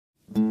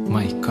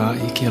mai ka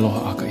I ke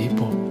aloha aka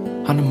ipo.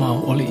 Hana mau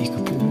oli I ka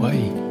puai.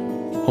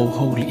 Hou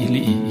hou li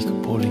I ka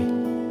poli.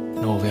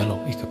 No velo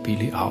I ka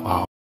pili au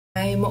au.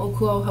 My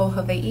mo'okua o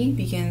Hawaii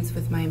begins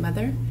with my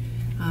mother.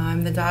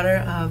 I'm the daughter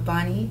of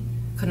Bonnie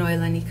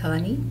Kanoelani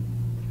Kalani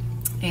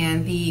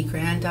and the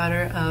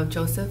granddaughter of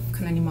Joseph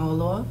Kanani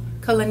Mauloa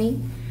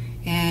Kalani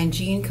and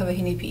Jean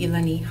Kawahine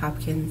Pi'ilani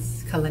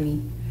Hopkins Kalani,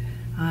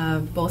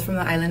 both from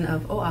the island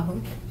of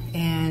Oahu.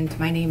 And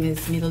my name is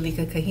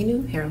Milolika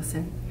Kahinu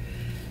Harrelson.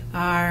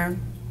 Our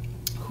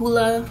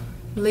hula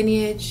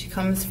lineage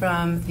comes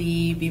from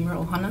the Beamer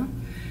Ohana,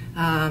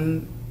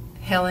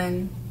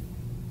 Helen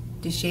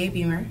Deshay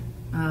Beamer,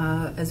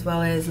 as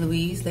well as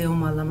Louise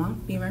Leomalama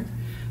Beamer,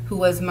 who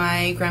was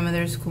my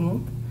grandmother's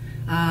kumu,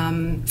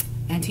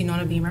 Auntie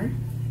Nona Beamer,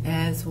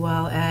 as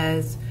well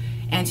as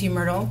Auntie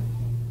Myrtle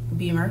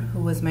Beamer,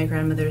 who was my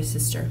grandmother's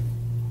sister.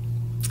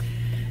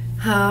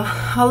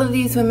 All of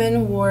these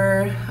women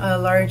were a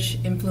large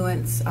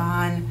influence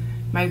on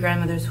my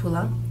grandmother's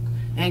hula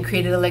and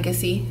created a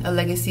legacy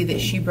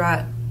that she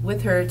brought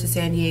with her to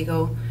San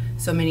Diego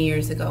so many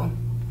years ago.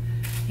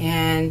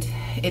 And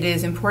it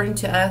is important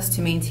to us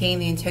to maintain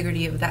the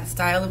integrity of that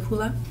style of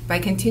hula by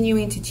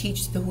continuing to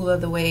teach the hula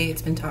the way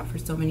it's been taught for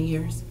so many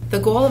years. The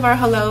goal of our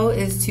halo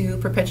is to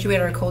perpetuate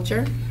our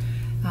culture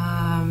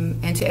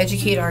and to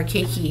educate our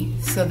keiki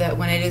so that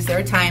when it is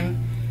their time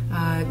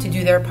to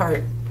do their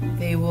part,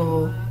 they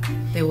will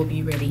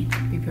be ready,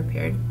 be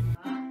prepared.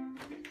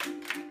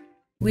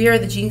 We are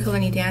the Jean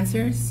Kalani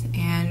dancers,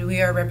 and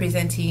we are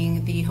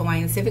representing the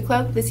Hawaiian Civic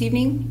Club this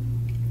evening.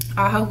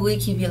 Aha hui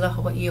ki vila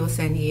Hawaii o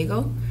San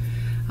Diego.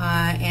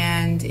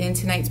 And in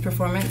tonight's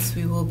performance,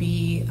 we will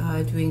be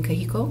doing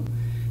kahiko,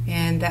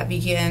 and that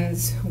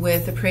begins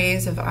with the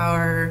praise of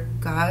our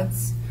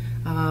gods,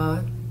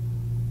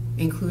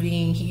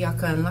 including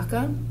Hiaka and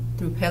Laka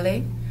through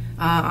Pele,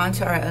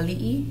 onto our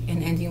ali'i,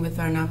 and ending with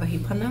our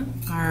Navahipana,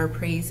 our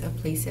praise of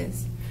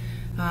places.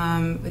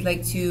 We'd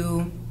like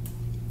to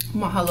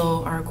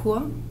mahalo our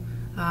kua,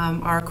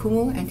 our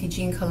kumu, Auntie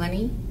Jean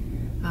Kalani,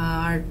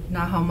 our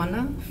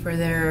Nahaumana for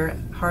their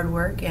hard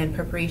work and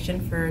preparation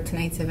for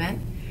tonight's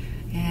event,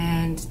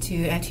 and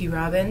to Auntie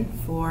Robin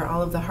for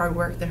all of the hard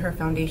work that her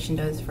foundation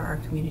does for our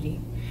community.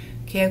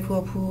 Kea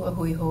kua pu a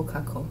hui ho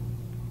kako.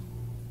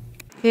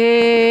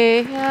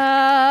 He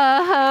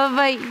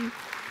Hawaii,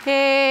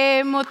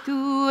 he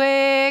motu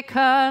e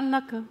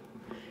kanaka,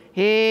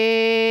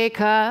 he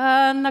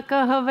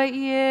kanaka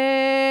Hawaii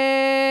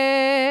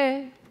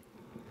e.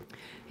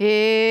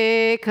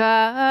 He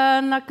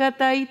kanaka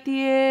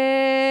taiti e,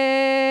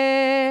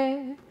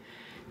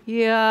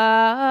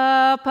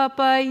 ia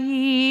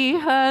papai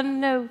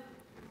hanau.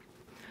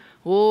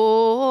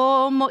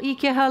 O mo I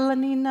ke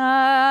halani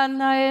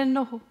nana e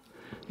noho,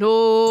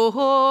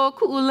 noho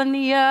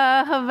ku'ulani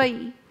a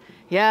Hawaii,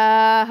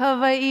 ia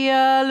Hawaii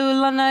a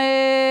lulana e.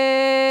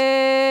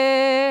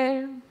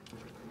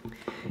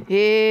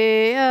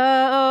 E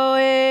a o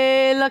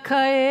e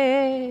laka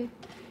e,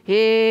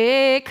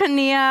 e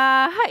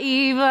kania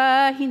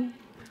haiwa hine,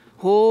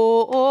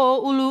 ho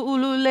o ulu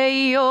ulu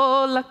lei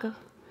o laka,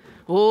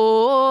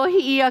 o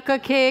hiaka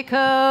ke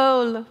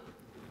kaula.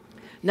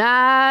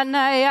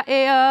 Nana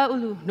e a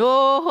ulu,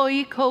 no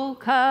hoi kou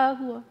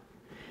kahua,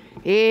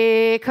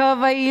 e ka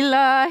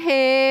waila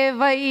he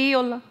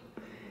waiola,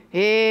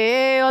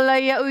 e ola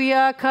iau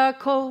ia ka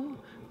kou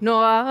no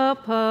a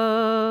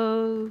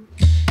pau.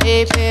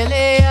 E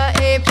pelea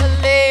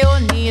o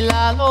ni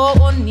lalo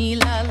o ni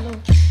lalo.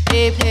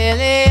 E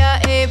pelea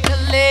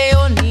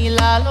o ni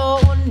lalo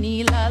o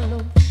ni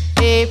lalo.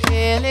 E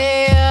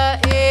pelea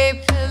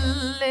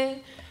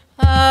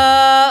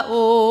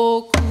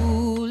o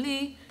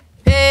kuli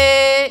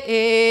pe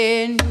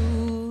e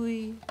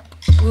nui.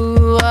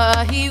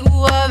 Uahi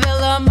ua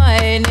vela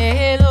mai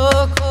ne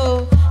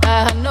loko.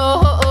 Ano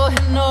o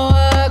heno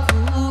a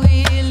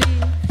kuili.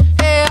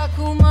 E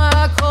akuma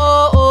ko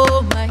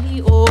o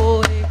mahi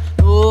oe.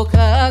 No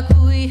ka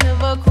kui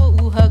hewa ko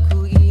uha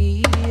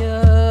kuia.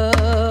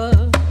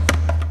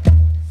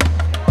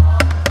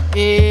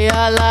 E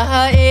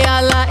ala e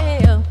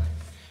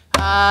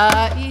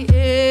ai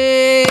e.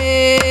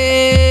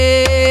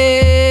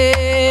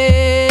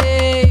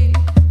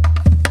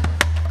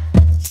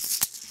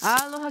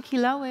 Aloha ki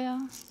lauea.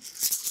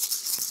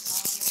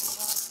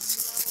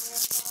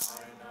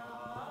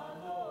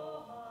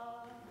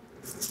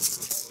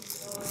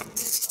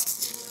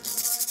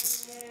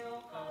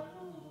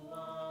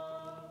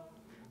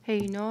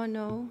 Hei no,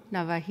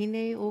 na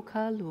wahine o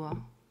ka lua.